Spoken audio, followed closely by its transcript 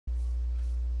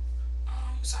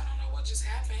So I don't know what just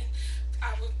happened.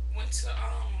 Went to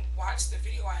watch the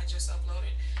video I had just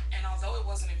uploaded, and although it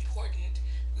wasn't important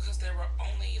because there were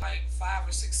only like 5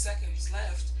 or 6 seconds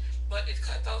left, but it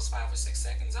cut those 5 or 6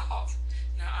 seconds off.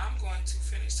 Now I'm going to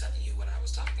finish telling you what I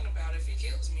was talking about if it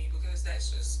kills me, because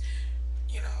that's just,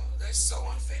 that's so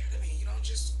unfair to me. You don't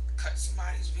just cut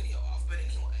somebody's video off. But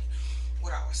anyway,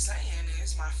 what I was saying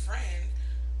is my friend,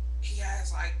 he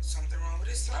has like something wrong with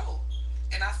his throat.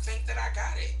 And I think that I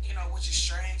got it, which is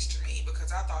strange to me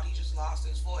because I thought he just lost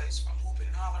his voice from hooping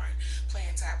and hollering,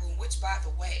 playing Taboo, which, by the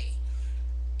way,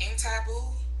 in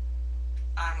Taboo,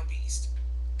 I'm a beast.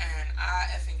 And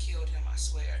I effing killed him, I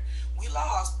swear. We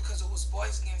lost because it was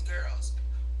boys against girls.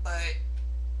 But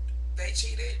they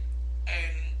cheated,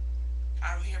 and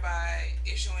I'm hereby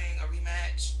issuing a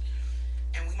rematch.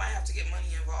 And we might have to get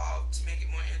money involved to make it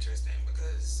more interesting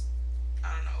because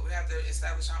I don't know. We have to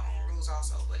establish our own rules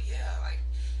also. But yeah, like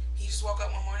he just woke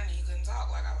up one morning and he couldn't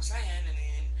talk, like I was saying, and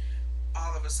then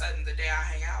all of a sudden, the day I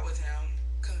hang out with him,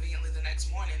 conveniently the next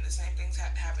morning, the same thing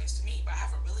happens to me. But I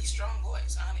have a really strong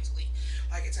voice, honestly.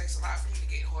 Like it takes a lot for me to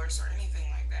get hoarse or anything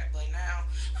like that. But now,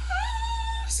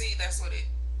 see, that's what it.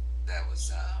 That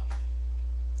was.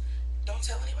 Don't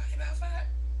tell anybody about that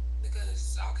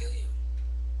because I'll kill you,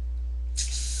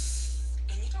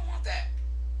 and you don't want that.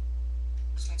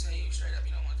 I'm just gonna tell you straight up,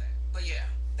 you don't want that. But yeah,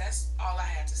 that's all I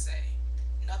had to say.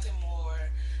 Nothing more,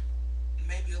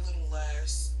 maybe a little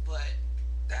less, but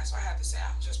that's what I had to say.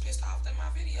 I was just pissed off that my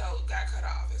video got cut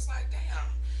off. It's like,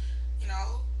 damn, you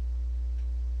know,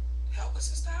 help us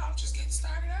sister out. I'm just getting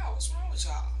started out. What's wrong with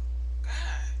y'all?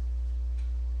 God.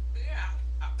 But yeah,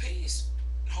 peace.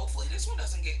 Hopefully this one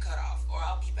doesn't get cut off, or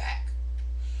I'll be back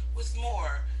with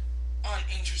more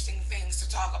uninteresting things to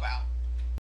talk about.